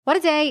What a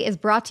Day is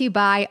brought to you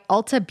by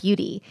Ulta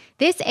Beauty.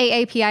 This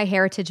AAPI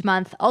Heritage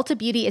Month, Ulta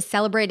Beauty is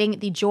celebrating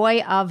the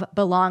joy of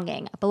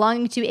belonging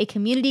to a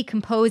community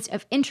composed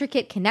of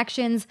intricate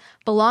connections,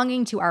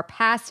 belonging to our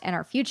past and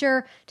our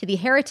future, to the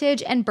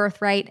heritage and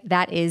birthright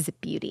that is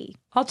beauty.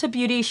 Ulta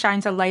Beauty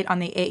shines a light on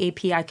the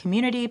AAPI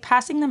community,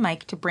 passing the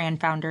mic to brand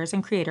founders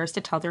and creators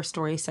to tell their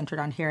stories centered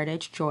on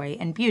heritage, joy,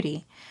 and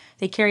beauty.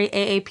 They carry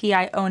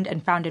AAPI-owned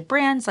and founded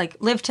brands like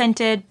Live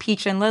Tinted,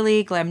 Peach and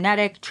Lily,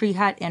 Glamnetic, Tree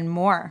Hut, and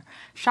more.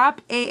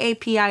 Shop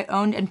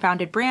AAPI-owned and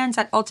founded brands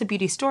at Ulta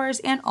Beauty stores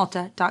and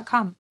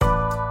Ulta.com.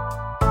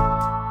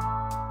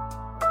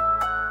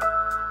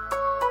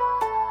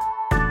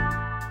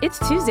 It's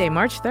Tuesday,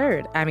 March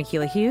 3rd. I'm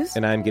Akilah Hughes.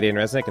 And I'm Gideon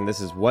Resnick, and this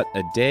is What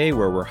a Day,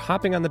 where we're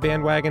hopping on the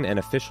bandwagon and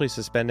officially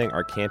suspending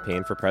our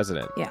campaign for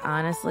president. Yeah,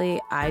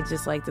 honestly, I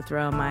just like to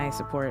throw my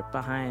support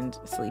behind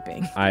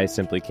sleeping. I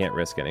simply can't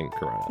risk getting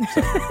corona.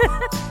 So.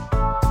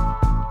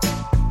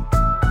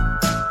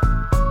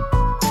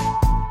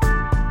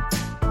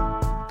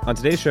 On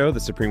today's show,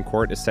 the Supreme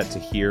Court is set to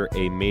hear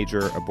a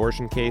major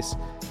abortion case,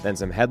 then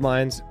some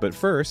headlines, but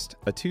first,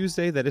 a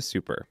Tuesday that is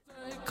super.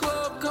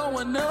 Club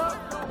going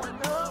up on a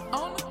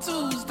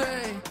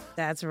Tuesday.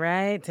 That's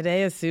right.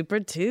 Today is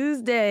Super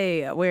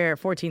Tuesday, where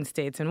 14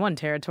 states and one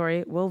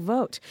territory will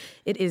vote.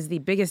 It is the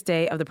biggest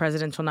day of the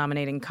presidential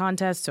nominating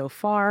contest so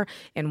far,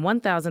 and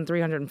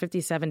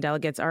 1,357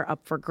 delegates are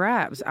up for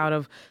grabs out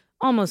of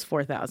almost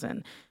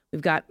 4,000.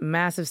 We've got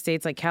massive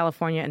states like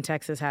California and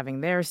Texas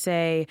having their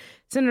say.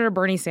 Senator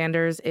Bernie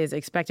Sanders is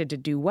expected to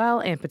do well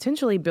and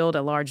potentially build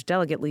a large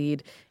delegate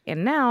lead.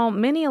 And now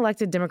many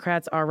elected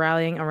Democrats are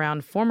rallying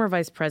around former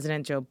Vice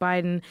President Joe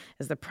Biden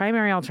as the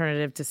primary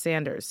alternative to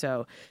Sanders.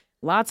 So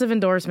lots of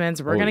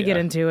endorsements. We're going to get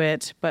into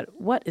it. But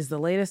what is the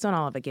latest on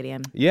all of it,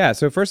 Gideon? Yeah,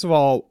 so first of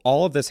all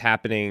of this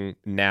happening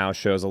now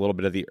shows a little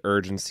bit of the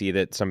urgency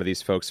that some of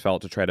these folks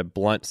felt to try to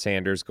blunt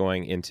Sanders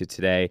going into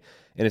today.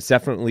 And it's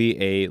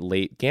definitely a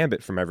late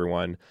gambit from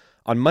everyone.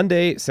 On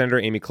Monday, Senator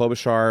Amy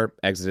Klobuchar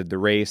exited the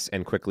race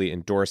and quickly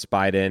endorsed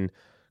Biden.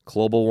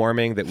 Global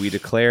warming that we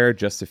declared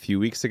just a few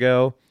weeks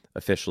ago,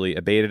 officially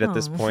abated at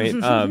this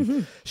point.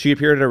 She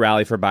appeared at a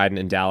rally for Biden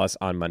in Dallas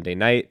on Monday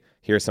night.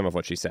 Here's some of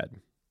what she said.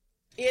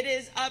 It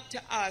is up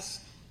to us,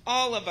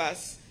 all of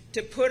us,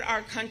 to put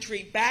our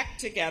country back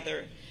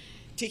together,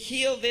 to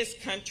heal this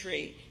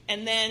country,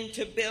 and then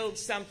to build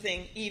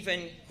something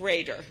even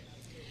greater.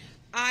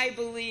 I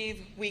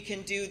believe we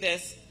can do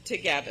this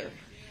together.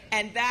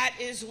 And that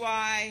is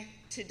why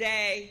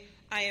today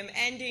I am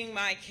ending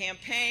my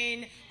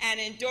campaign and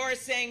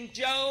endorsing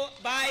Joe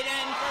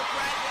Biden for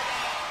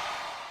president.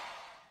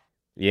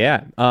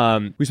 Yeah.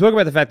 We spoke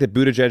about the fact that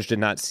Buttigieg did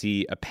not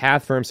see a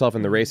path for himself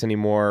in the race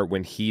anymore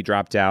when he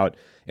dropped out.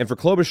 And for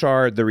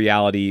Klobuchar, the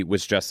reality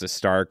was just as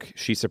stark.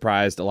 She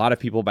surprised a lot of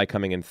people by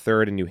coming in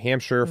third in New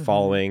Hampshire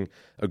following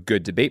a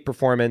good debate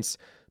performance.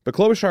 But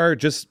Klobuchar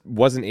just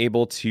wasn't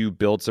able to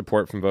build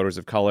support from voters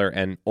of color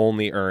and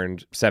only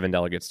earned 7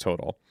 delegates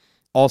total.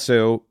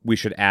 Also, we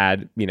should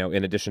add,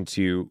 in addition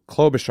to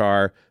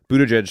Klobuchar,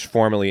 Buttigieg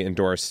formally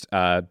endorsed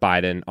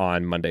Biden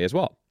on Monday as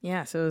well.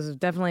 Yeah, so it was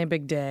definitely a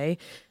big day.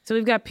 So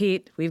we've got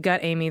Pete, we've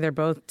got Amy, they're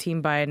both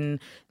Team Biden.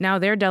 Now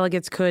their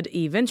delegates could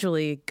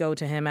eventually go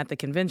to him at the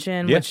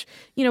convention, which,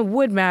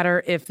 would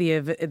matter if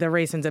the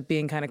race ends up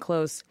being kind of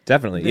close.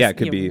 Definitely, it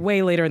could be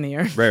way later in the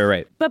year.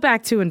 Right. But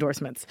back to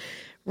endorsements.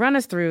 Run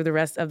us through the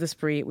rest of the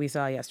spree we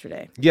saw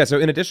yesterday. Yeah, so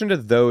in addition to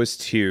those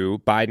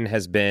two, Biden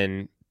has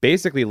been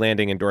basically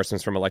landing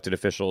endorsements from elected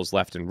officials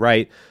left and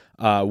right.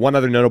 One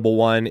other notable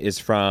one is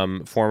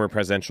from former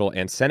presidential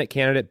and Senate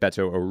candidate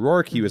Beto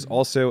O'Rourke. He was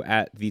also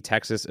at the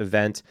Texas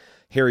event.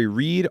 Harry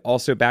Reid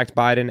also backed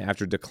Biden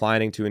after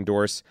declining to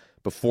endorse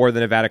before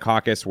the Nevada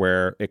caucus,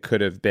 where it could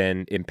have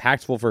been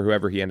impactful for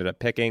whoever he ended up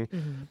picking.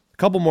 A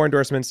couple more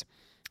endorsements.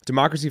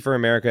 Democracy for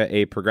America,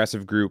 a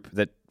progressive group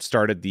that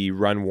started the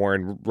Run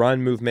Warren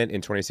Run movement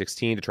in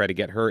 2016 to try to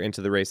get her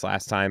into the race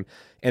last time,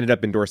 ended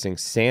up endorsing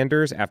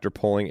Sanders after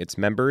polling its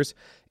members.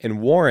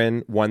 And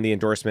Warren won the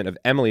endorsement of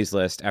Emily's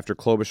List after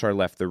Klobuchar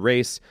left the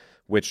race,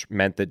 which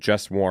meant that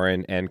just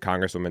Warren and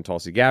Congresswoman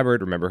Tulsi Gabbard,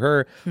 remember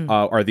her,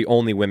 are the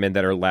only women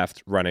that are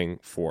left running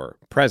for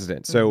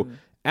president. So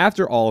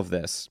after all of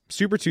this,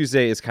 Super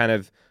Tuesday is kind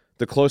of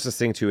the closest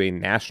thing to a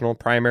national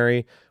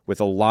primary with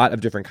a lot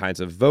of different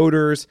kinds of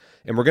voters.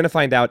 And we're going to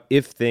find out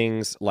if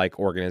things like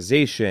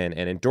organization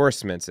and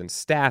endorsements and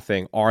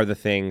staffing are the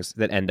things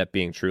that end up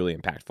being truly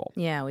impactful.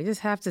 Yeah, we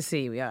just have to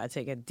see. We got to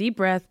take a deep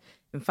breath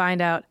and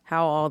find out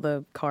how all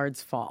the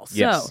cards fall.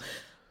 Yes. So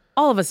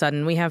all of a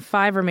sudden, we have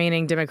 5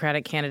 remaining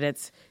Democratic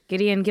candidates.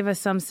 Gideon, give us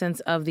some sense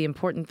of the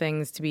important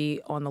things to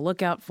be on the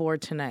lookout for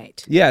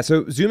tonight. Yeah,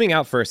 so zooming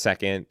out for a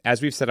second,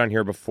 as we've said on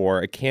here before,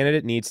 a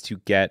candidate needs to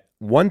get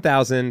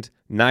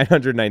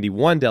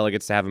 1,991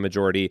 delegates to have a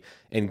majority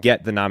and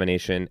get the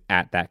nomination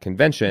at that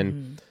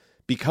convention.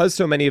 Because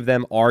so many of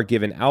them are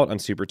given out on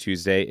Super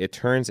Tuesday, it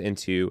turns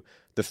into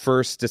the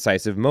first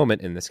decisive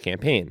moment in this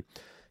campaign.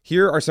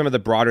 Here are some of the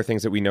broader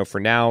things that we know for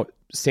now.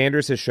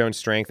 Sanders has shown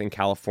strength in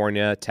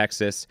California,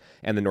 Texas,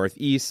 and the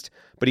Northeast,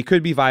 but he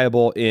could be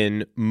viable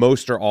in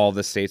most or all of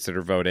the states that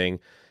are voting.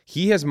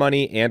 He has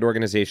money and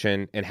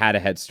organization and had a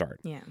head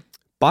start. Yeah.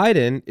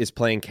 Biden is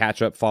playing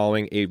catch up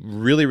following a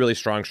really, really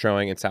strong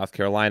showing in South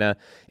Carolina,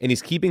 and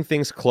he's keeping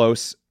things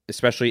close,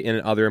 especially in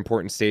other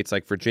important states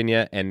like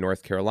Virginia and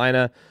North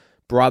Carolina.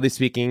 Broadly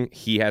speaking,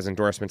 he has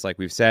endorsements, like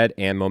we've said,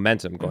 and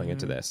momentum going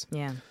into this.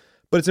 Yeah.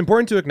 But it's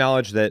important to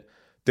acknowledge that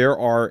there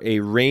are a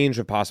range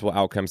of possible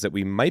outcomes that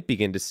we might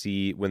begin to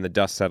see when the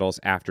dust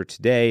settles after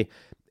today.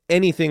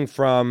 Anything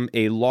from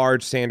a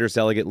large Sanders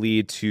delegate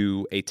lead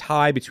to a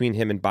tie between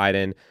him and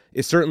Biden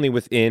is certainly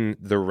within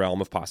the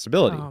realm of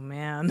possibility. Oh,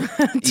 man.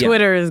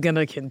 Twitter is going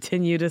to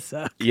continue to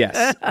suck.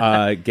 Yes.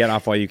 Get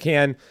off while you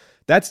can.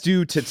 That's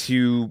due to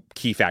two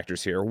key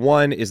factors here.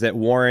 One is that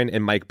Warren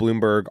and Mike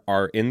Bloomberg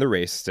are in the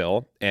race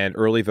still, and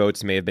early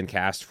votes may have been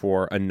cast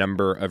for a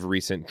number of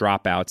recent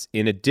dropouts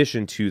in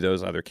addition to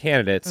those other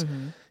candidates.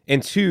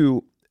 And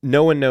two,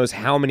 no one knows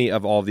how many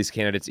of all of these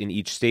candidates in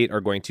each state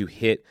are going to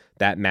hit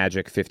that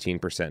magic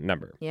 15%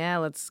 number. Yeah,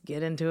 let's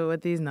get into it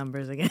with these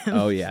numbers again.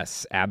 Oh,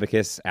 yes.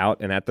 Abacus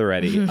out and at the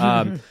ready.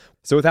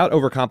 So without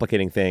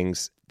overcomplicating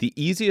things, the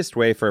easiest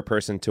way for a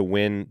person to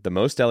win the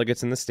most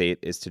delegates in the state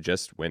is to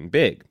just win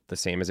big, the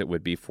same as it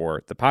would be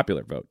for the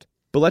popular vote.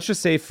 But let's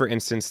just say, for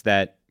instance,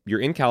 that you're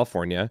in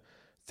California.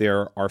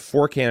 There are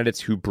 4 candidates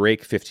who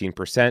break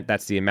 15%.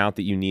 That's the amount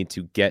that you need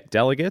to get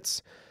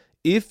delegates.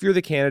 If you're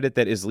the candidate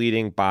that is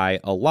leading by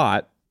a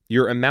lot,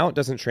 your amount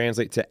doesn't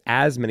translate to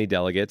as many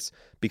delegates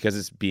because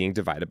it's being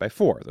divided by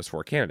 4, those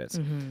 4 candidates.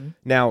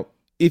 Now,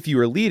 if you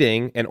are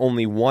leading and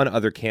only one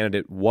other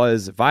candidate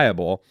was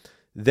viable,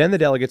 then the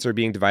delegates are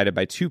being divided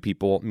by 2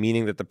 people,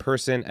 meaning that the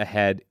person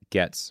ahead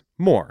gets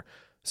more.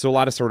 So a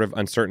lot of sort of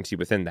uncertainty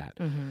within that.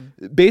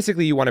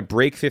 Basically, you want to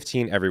break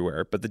 15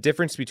 everywhere, but the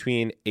difference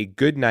between a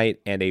good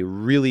night and a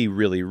really,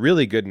 really,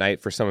 really good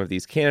night for some of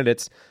these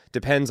candidates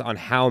depends on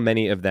how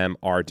many of them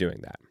are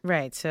doing that.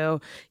 Right.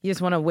 So you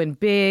just want to win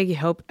big. You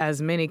hope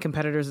as many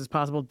competitors as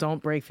possible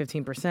don't break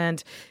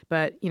 15%.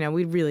 But,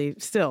 we really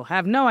still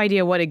have no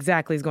idea what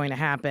exactly is going to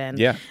happen.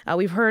 Yeah.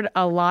 We've heard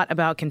a lot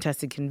about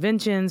contested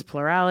conventions,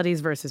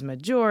 pluralities versus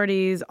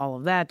majorities, all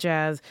of that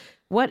jazz.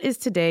 What is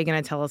today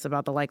going to tell us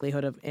about the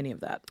likelihood of any of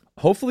that?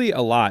 Hopefully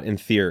a lot in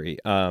theory.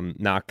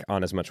 Knock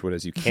on as much wood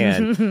as you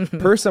can.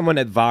 Per someone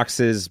at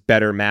Vox's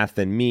better math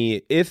than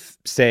me, if,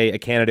 say, a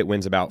candidate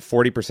wins about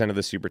 40% of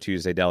the Super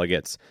Tuesday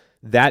delegates,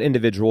 that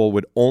individual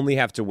would only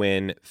have to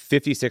win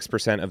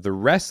 56% of the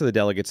rest of the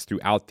delegates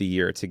throughout the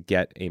year to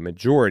get a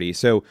majority.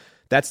 So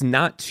that's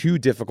not too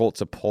difficult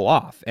to pull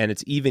off. And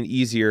it's even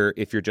easier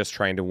if you're just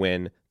trying to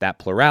win that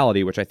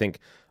plurality, which I think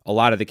a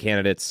lot of the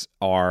candidates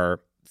are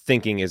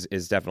thinking is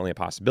definitely a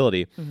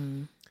possibility.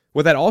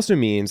 What that also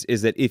means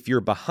is that if you're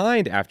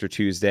behind after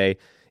Tuesday,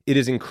 it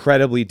is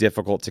incredibly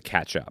difficult to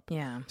catch up.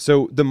 Yeah.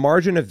 So the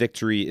margin of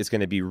victory is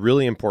going to be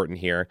really important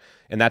here,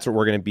 and that's what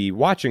we're going to be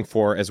watching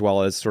for, as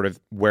well as sort of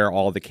where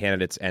all the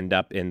candidates end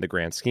up in the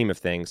grand scheme of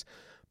things.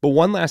 But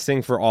one last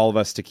thing for all of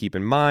us to keep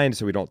in mind,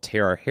 so we don't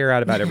tear our hair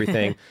out about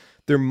everything,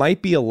 there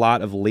might be a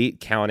lot of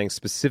late counting,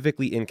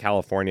 specifically in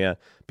California,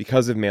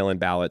 because of mail-in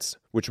ballots,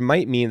 which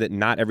might mean that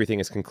not everything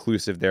is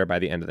conclusive there by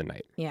the end of the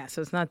night. Yeah,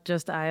 so it's not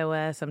just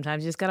Iowa.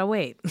 Sometimes you just got to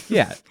wait.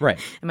 Yeah, right.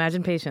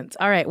 Imagine patience.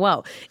 All right,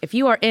 well, if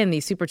you are in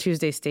these Super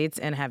Tuesday states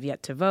and have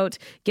yet to vote,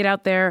 get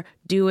out there,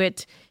 do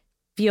it.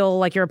 Feel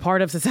like you're a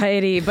part of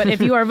society. But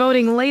if you are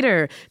voting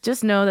later,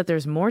 just know that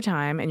there's more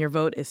time and your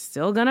vote is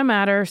still going to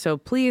matter. So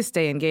please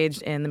stay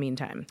engaged in the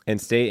meantime.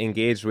 And stay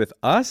engaged with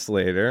us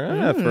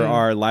later for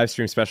our live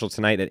stream special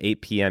tonight at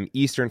 8 p.m.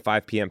 Eastern,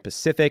 5 p.m.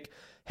 Pacific.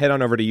 Head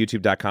on over to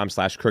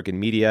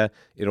youtube.com/crookedmedia.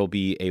 It'll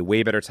be a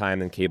way better time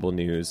than cable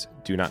news.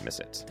 Do not miss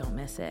it. Don't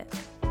miss it.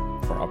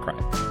 Or I'll cry.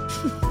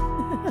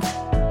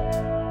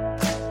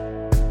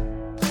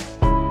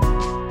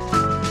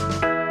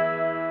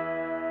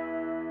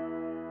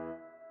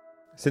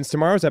 Since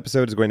tomorrow's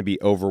episode is going to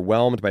be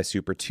overwhelmed by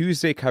Super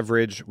Tuesday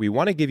coverage, we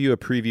want to give you a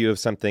preview of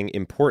something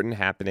important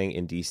happening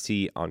in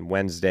D.C. on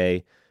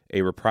Wednesday,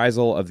 a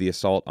reprisal of the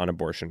assault on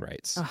abortion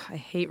rights. Oh, I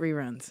hate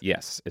reruns.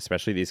 Yes,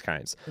 especially these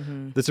kinds.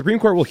 The Supreme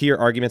Court will hear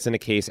arguments in a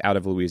case out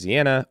of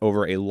Louisiana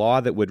over a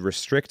law that would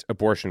restrict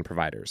abortion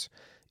providers.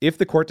 If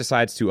the court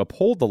decides to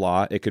uphold the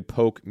law, it could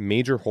poke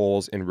major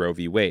holes in Roe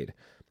v. Wade.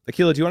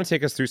 Akilah, do you want to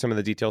take us through some of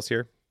the details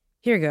here?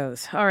 Here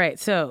goes. All right.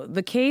 So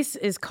the case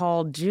is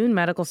called June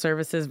Medical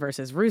Services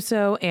versus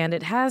Russo, and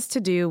it has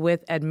to do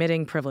with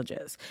admitting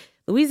privileges.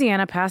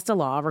 Louisiana passed a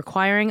law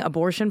requiring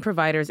abortion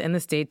providers in the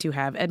state to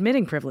have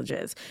admitting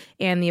privileges.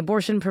 And the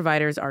abortion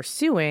providers are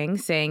suing,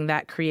 saying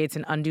that creates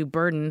an undue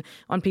burden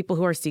on people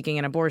who are seeking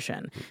an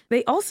abortion.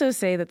 They also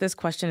say that this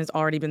question has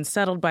already been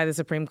settled by the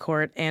Supreme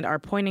Court and are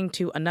pointing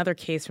to another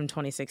case from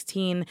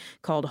 2016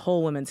 called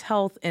Whole Women's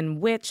Health, in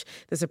which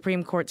the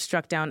Supreme Court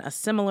struck down a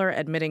similar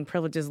admitting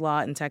privileges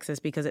law in Texas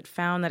because it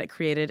found that it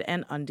created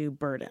an undue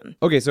burden.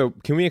 Okay, so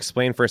can we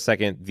explain for a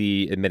second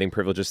the admitting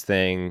privileges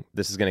thing?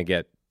 This is going to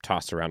get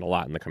tossed around a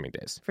lot in the coming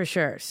days. For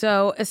sure.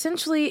 So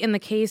essentially, in the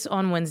case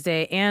on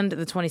Wednesday and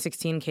the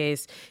 2016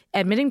 case,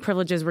 admitting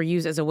privileges were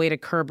used as a way to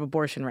curb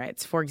abortion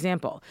rights. For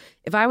example,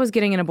 if I was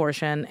getting an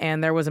abortion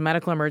and there was a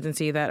medical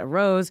emergency that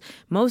arose,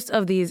 most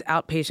of these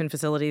outpatient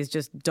facilities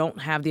just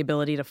don't have the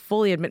ability to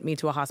fully admit me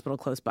to a hospital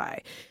close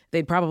by.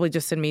 They'd probably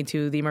just send me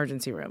to the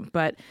emergency room.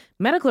 But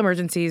medical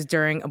emergencies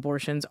during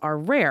abortions are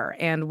rare.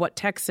 And what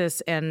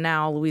Texas and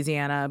now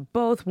Louisiana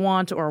both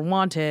want or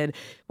wanted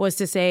was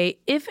to say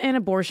if an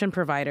abortion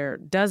provider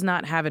does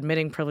not have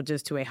admitting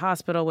privileges to a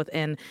hospital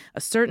within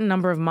a certain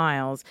number of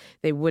miles,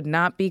 they would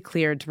not be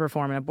cleared to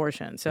perform an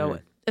abortion. So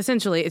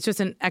essentially, it's just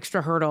an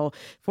extra hurdle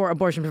for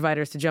abortion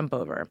providers to jump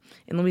over.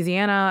 In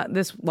Louisiana,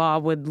 this law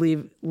would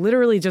leave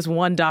literally just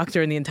one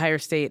doctor in the entire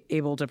state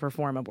able to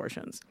perform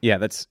abortions. Yeah,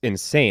 that's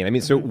insane. I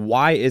mean, so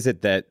why is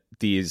it that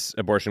these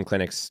abortion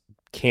clinics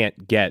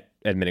can't get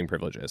admitting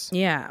privileges?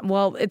 Yeah,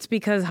 well, it's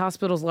because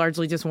hospitals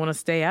largely just want to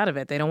stay out of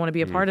it. They don't want to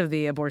be a part of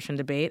the abortion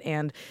debate.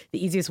 And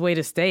the easiest way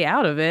to stay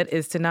out of it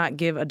is to not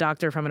give a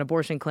doctor from an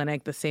abortion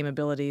clinic the same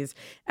abilities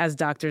as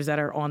doctors that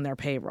are on their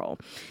payroll.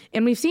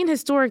 And we've seen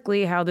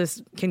historically how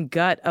this can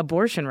gut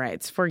abortion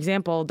rights. For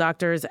example,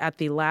 doctors at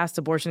the last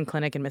abortion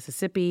clinic in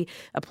Mississippi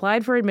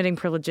applied for admitting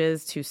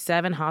privileges to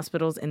 7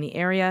 hospitals in the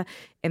area,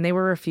 and they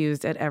were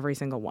refused at every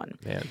single one.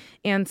 Man.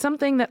 And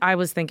something that I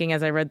was thinking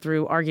as I read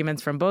through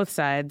arguments from both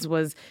sides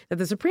was that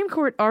the Supreme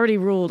Court already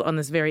ruled on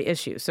this very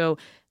issue. So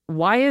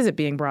why is it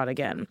being brought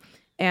again?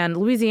 And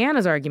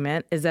Louisiana's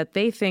argument is that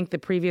they think the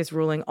previous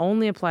ruling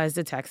only applies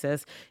to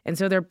Texas, and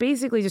so they're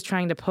basically just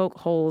trying to poke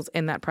holes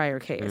in that prior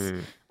case.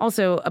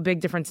 Also, a big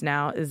difference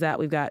now is that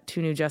we've got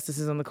 2 new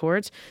justices on the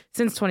court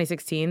since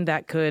 2016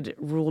 that could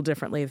rule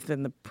differently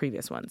than the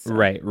previous ones. So.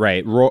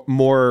 Right.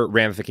 More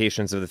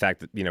ramifications of the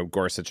fact that,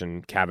 Gorsuch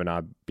and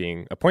Kavanaugh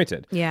being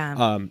appointed.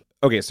 Yeah.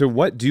 Okay, so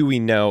what do we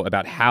know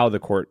about how the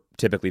court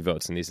typically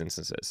votes in these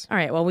instances? All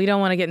right, well, we don't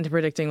want to get into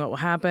predicting what will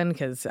happen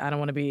because I don't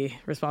want to be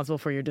responsible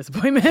for your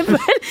disappointment, but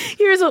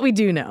here's what we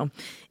do know.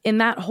 In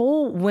that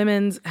whole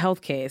women's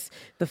health case,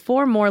 the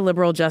 4 more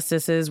liberal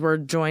justices were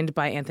joined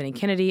by Anthony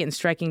Kennedy in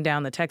striking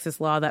down the Texas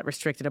law that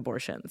restricted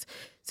abortions.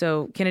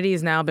 So Kennedy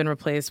has now been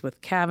replaced with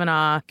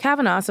Kavanaugh.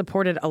 Kavanaugh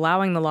supported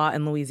allowing the law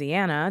in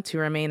Louisiana to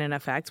remain in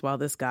effect while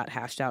this got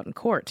hashed out in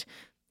court.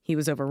 He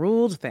was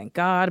overruled, thank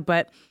God,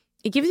 but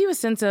it gives you a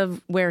sense of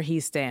where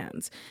he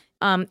stands.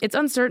 It's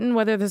uncertain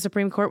whether the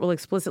Supreme Court will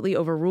explicitly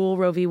overrule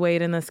Roe v.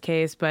 Wade in this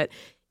case, but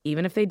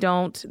even if they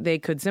don't, they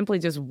could simply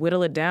just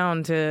whittle it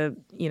down to,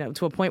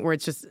 to a point where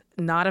it's just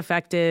not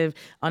effective,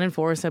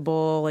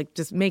 unenforceable, like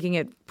just making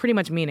it pretty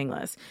much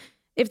meaningless.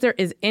 If there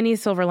is any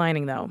silver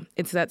lining, though,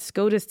 it's that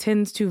SCOTUS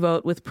tends to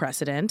vote with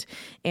precedent,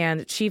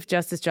 and Chief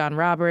Justice John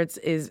Roberts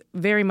is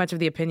very much of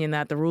the opinion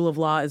that the rule of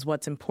law is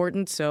what's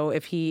important. So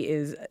if he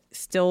is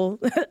still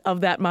of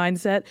that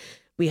mindset,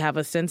 we have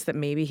a sense that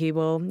maybe he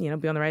will, be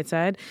on the right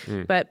side.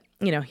 But,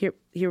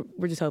 here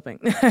we're just hoping.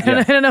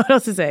 I don't know what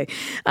else to say.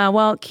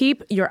 Well,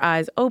 keep your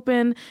eyes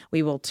open.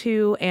 We will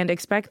too, and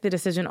expect the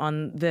decision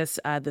on this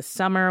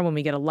summer when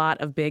we get a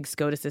lot of big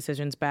SCOTUS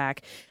decisions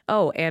back.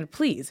 Oh, and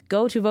please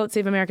go to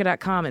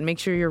VoteSaveAmerica.com and make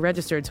sure you're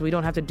registered so we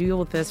don't have to deal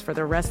with this for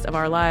the rest of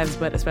our lives,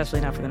 but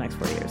especially not for the next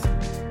 4 years.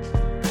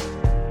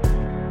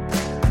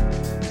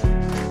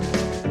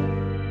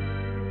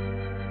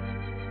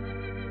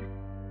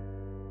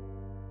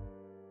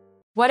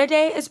 What a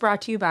Day is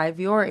brought to you by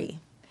Vuori.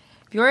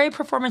 Vuori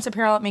Performance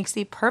Apparel makes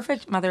the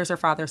perfect Mother's or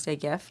Father's Day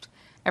gift.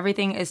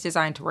 Everything is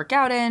designed to work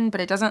out in,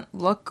 but it doesn't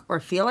look or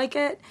feel like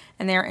it,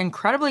 and they're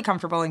incredibly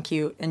comfortable and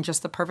cute and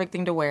just the perfect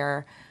thing to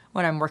wear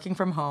when I'm working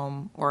from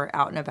home or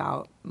out and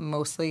about,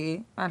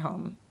 mostly at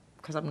home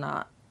because I'm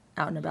not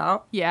out and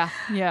about. Yeah.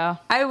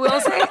 I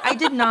will say I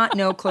did not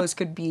know clothes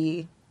could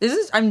be...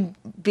 I'm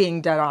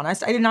being dead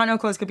honest. I did not know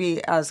clothes could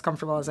be as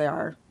comfortable as they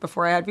are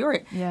before I had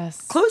Vuori.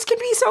 Yes. Clothes can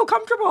be so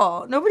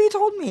comfortable. Nobody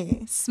told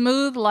me.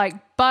 Smooth like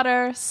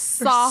butter,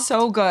 soft.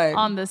 So good.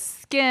 On the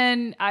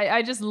skin.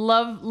 I just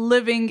love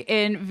living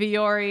in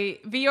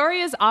Vuori.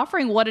 Vuori is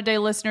offering What a Day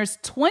listeners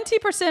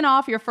 20%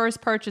 off your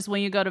first purchase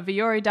when you go to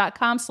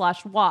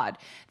vuori.com/WAD.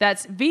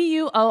 That's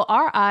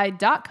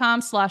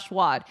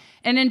VUORI.com/WAD.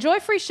 And enjoy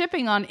free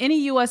shipping on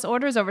any U.S.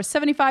 orders over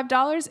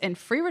 $75 and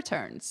free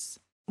returns.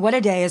 What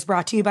a Day is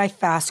brought to you by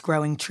Fast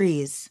Growing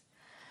Trees.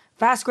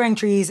 Fast Growing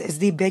Trees is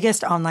the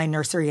biggest online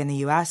nursery in the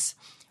U.S.,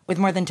 with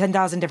more than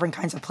 10,000 different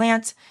kinds of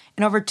plants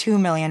and over 2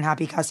 million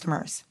happy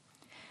customers.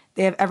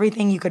 They have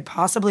everything you could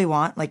possibly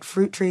want, like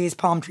fruit trees,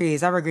 palm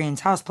trees,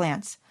 evergreens,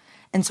 houseplants,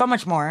 and so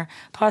much more.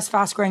 Plus,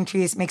 Fast Growing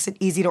Trees makes it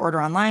easy to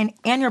order online,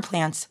 and your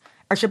plants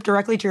are shipped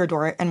directly to your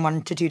door in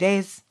 1 to 2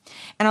 days.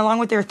 And along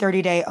with their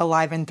 30-day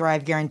Alive and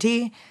Thrive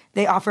guarantee,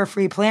 they offer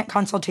free plant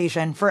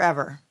consultation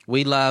forever.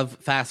 We love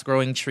Fast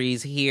Growing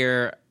Trees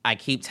here. I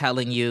keep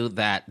telling you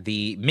that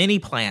the mini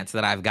plants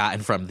that I've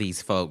gotten from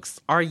these folks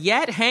are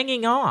yet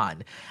hanging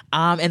on.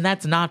 And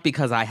that's not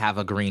because I have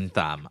a green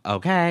thumb,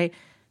 okay?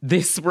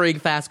 This spring,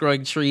 Fast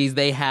Growing Trees,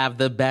 they have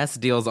the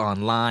best deals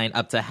online,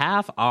 up to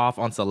half off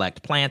on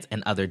select plants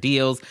and other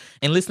deals.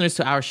 And listeners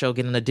to our show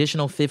get an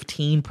additional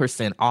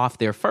 15% off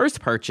their first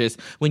purchase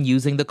when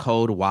using the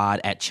code WAD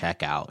at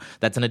checkout.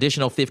 That's an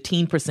additional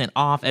 15%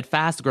 off at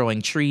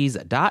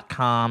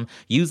fastgrowingtrees.com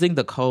using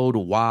the code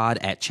WAD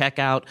at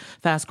checkout.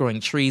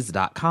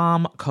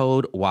 Fastgrowingtrees.com,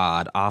 code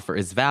WAD. Offer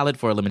is valid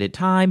for a limited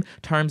time.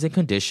 Terms and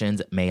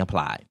conditions may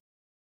apply.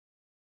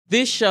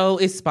 This show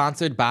is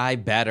sponsored by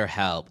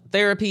BetterHelp.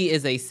 Therapy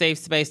is a safe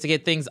space to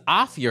get things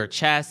off your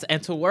chest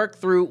and to work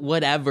through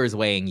whatever's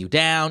weighing you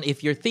down.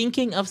 If you're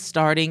thinking of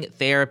starting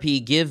therapy,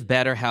 give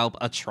BetterHelp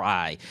a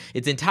try.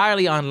 It's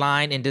entirely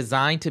online and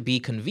designed to be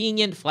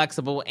convenient,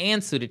 flexible,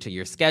 and suited to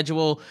your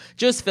schedule.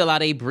 Just fill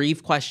out a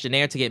brief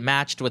questionnaire to get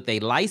matched with a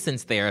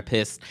licensed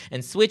therapist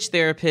and switch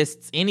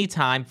therapists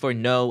anytime for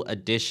no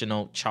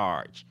additional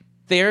charge.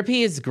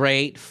 Therapy is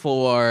great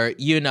for,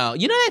 you know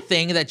that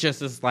thing that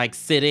just is like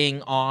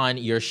sitting on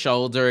your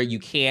shoulder, you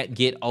can't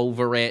get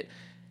over it,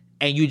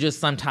 and you just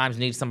sometimes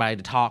need somebody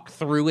to talk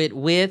through it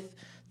with?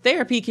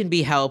 Therapy can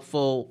be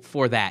helpful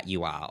for that,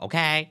 you all,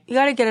 okay? You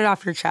got to get it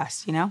off your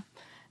chest, And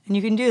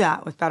you can do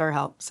that with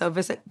BetterHelp. So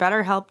visit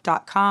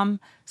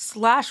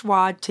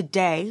betterhelp.com/WAD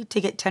today to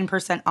get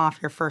 10% off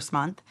your first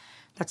month.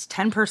 That's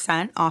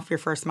 10% off your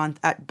first month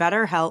at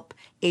BetterHelp,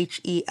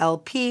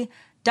 HELP.com/WAD.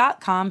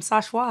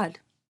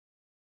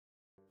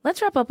 Let's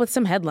wrap up with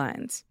some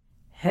headlines.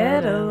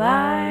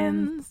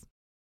 Headlines.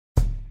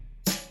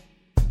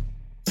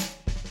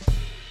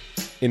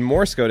 In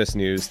more SCOTUS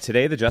news,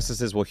 today the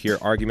justices will hear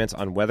arguments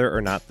on whether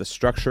or not the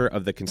structure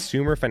of the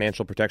Consumer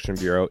Financial Protection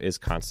Bureau is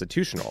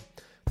constitutional.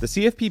 The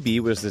CFPB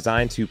was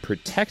designed to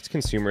protect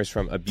consumers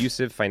from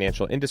abusive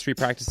financial industry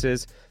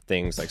practices,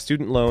 things like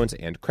student loans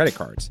and credit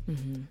cards.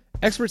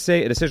 Experts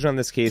say a decision on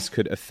this case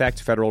could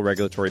affect federal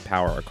regulatory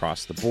power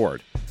across the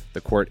board. The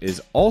court is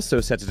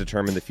also set to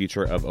determine the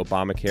future of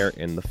Obamacare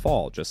in the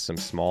fall. Just some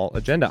small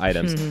agenda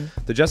items.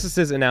 The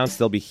justices announced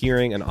they'll be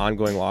hearing an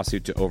ongoing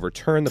lawsuit to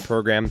overturn the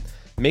program,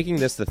 making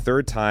this the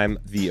third time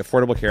the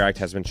Affordable Care Act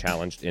has been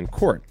challenged in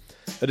court.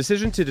 A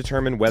decision to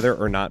determine whether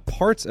or not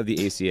parts of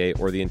the ACA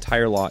or the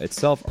entire law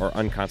itself are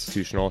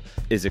unconstitutional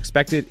is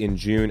expected in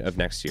June of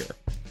next year.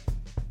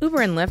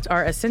 Uber and Lyft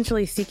are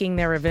essentially seeking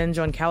their revenge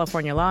on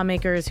California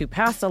lawmakers who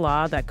passed a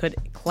law that could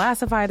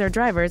classify their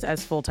drivers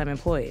as full-time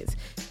employees.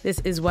 This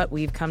is what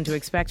we've come to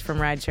expect from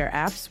rideshare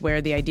apps, where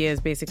the idea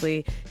is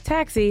basically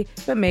taxi,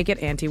 but make it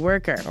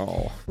anti-worker.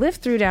 Lyft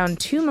threw down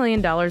 $2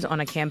 million on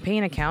a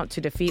campaign account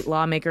to defeat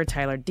lawmaker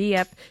Tyler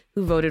Dieppe,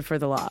 who voted for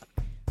the law.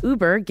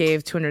 Uber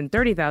gave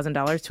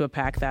 $230,000 to a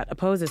PAC that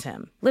opposes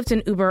him. Lyft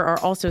and Uber are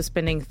also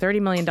spending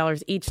 $30 million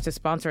each to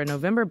sponsor a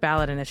November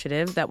ballot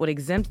initiative that would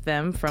exempt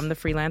them from the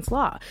freelance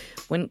law.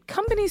 When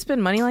companies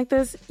spend money like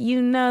this,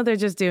 they're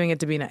just doing it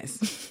to be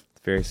nice.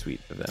 Very sweet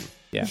of them.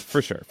 Yeah,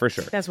 for sure.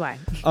 That's why.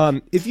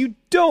 If you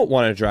don't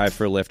want to drive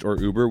for Lyft or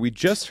Uber, we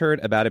just heard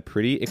about a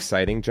pretty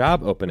exciting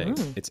job opening.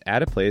 It's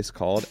at a place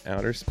called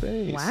Outer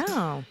Space.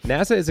 Wow.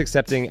 NASA is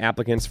accepting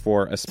applicants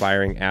for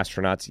aspiring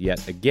astronauts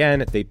yet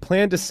again. They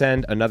plan to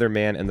send another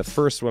man and the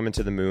first woman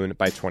to the moon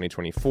by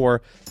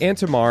 2024, and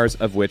to Mars,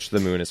 of which the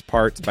moon is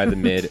part, by the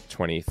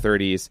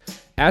mid-2030s.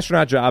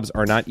 Astronaut jobs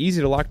are not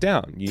easy to lock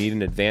down. You need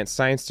an advanced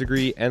science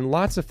degree and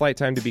lots of flight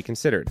time to be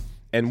considered.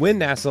 And when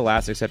NASA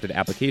last accepted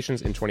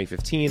applications in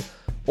 2015,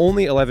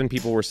 only 11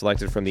 people were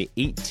selected from the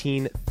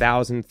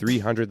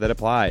 18,300 that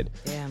applied.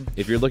 Damn.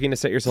 If you're looking to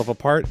set yourself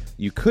apart,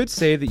 you could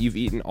say that you've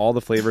eaten all the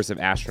flavors of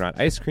astronaut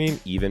ice cream,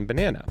 even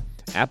banana.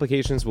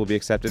 Applications will be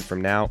accepted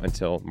from now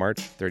until March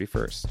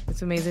 31st.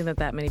 It's amazing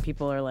that many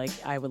people are like,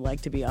 I would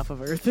like to be off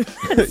of Earth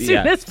as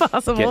soon as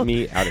possible. Get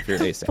me out of here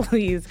ASAP.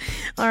 Please.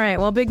 All right.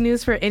 Well, big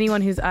news for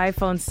anyone whose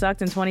iPhone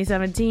sucked in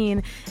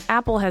 2017.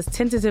 Apple has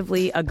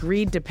tentatively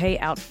agreed to pay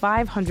out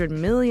 $500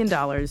 million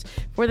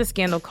for the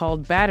scandal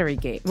called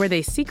Batterygate, where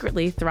they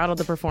secretly throttled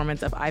the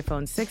performance of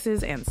iPhone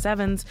 6s and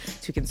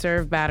 7s to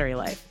conserve battery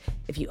life.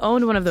 If you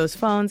owned one of those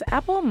phones,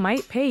 Apple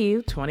might pay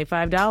you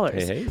 $25.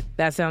 Hey.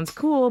 That sounds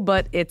cool,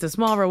 but it's a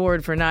small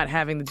reward for not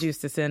having the juice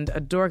to send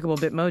adorable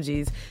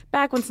Bitmojis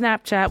back when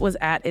Snapchat was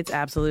at its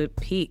absolute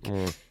peak.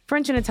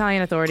 French and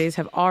Italian authorities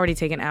have already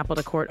taken Apple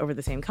to court over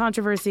the same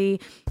controversy.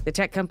 The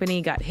tech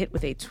company got hit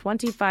with a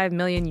 25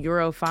 million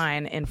euro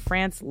fine in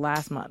France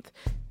last month.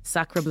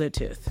 Sacre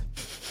Bluetooth.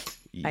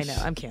 Yeesh. I know,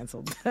 I'm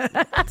canceled.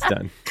 It's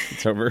done.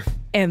 It's over.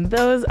 And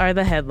those are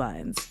the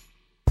headlines.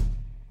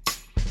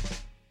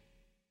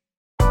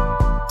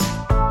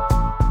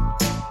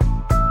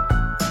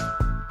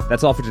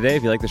 That's all for today.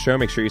 If you like the show,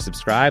 make sure you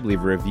subscribe,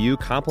 leave a review,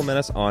 compliment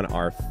us on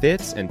our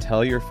fits, and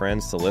tell your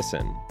friends to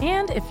listen.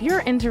 And if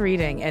you're into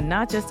reading and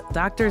not just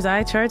doctor's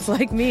eye charts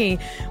like me,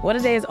 What a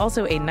Day is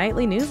also a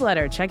nightly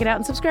newsletter. Check it out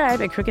and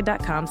subscribe at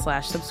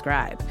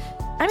crooked.com/subscribe.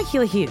 I'm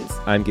Akilah Hughes.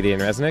 I'm Gideon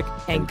Resnick.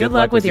 And good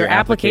luck with your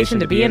application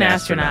to be an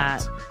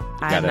astronaut.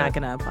 I'm not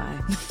going to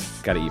apply.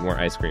 Got to eat more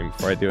ice cream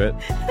before I do it.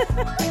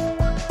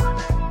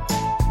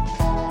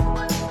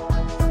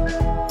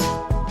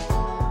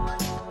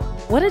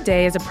 What a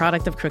Day is a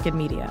product of Crooked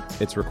Media.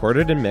 It's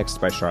recorded and mixed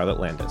by Charlotte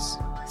Landis.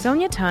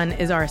 Sonia Tun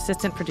is our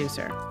assistant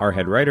producer. Our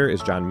head writer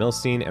is John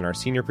Milstein, and our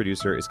senior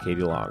producer is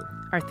Katie Long.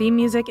 Our theme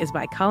music is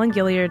by Colin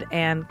Gilliard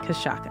and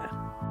Kashaka.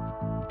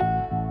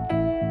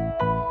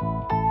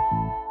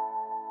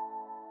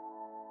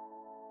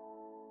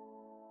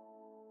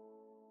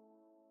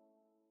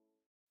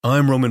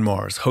 I'm Roman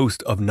Mars,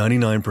 host of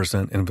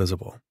 99%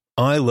 Invisible.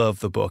 I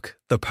love the book,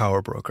 The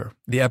Power Broker,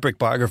 the epic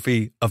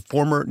biography of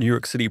former New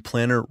York City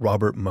planner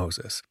Robert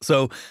Moses.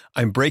 So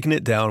I'm breaking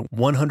it down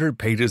 100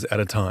 pages at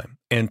a time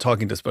and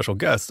talking to special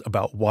guests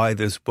about why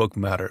this book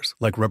matters,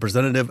 like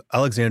Representative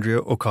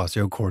Alexandria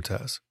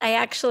Ocasio-Cortez. I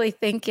actually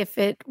think if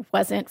it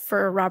wasn't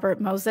for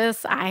Robert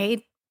Moses,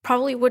 I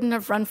probably wouldn't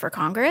have run for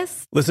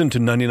Congress. Listen to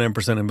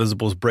 99%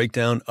 Invisible's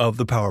breakdown of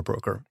The Power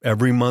Broker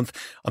every month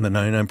on the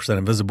 99%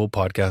 Invisible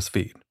podcast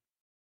feed.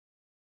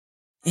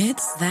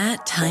 It's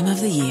that time of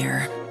the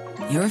year.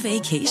 Your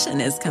vacation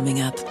is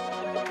coming up.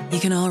 You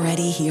can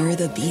already hear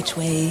the beach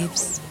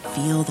waves,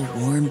 feel the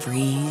warm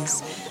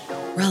breeze,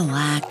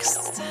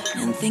 relax,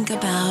 and think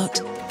about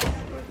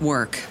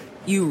work.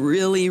 You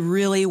really,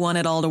 really want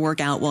it all to work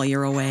out while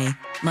you're away.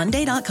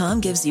 Monday.com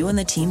gives you and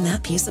the team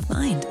that peace of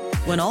mind.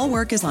 When all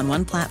work is on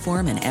one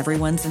platform and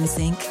everyone's in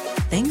sync,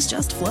 things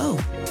just flow.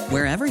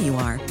 Wherever you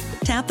are,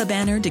 tap the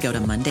banner to go to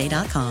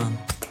Monday.com.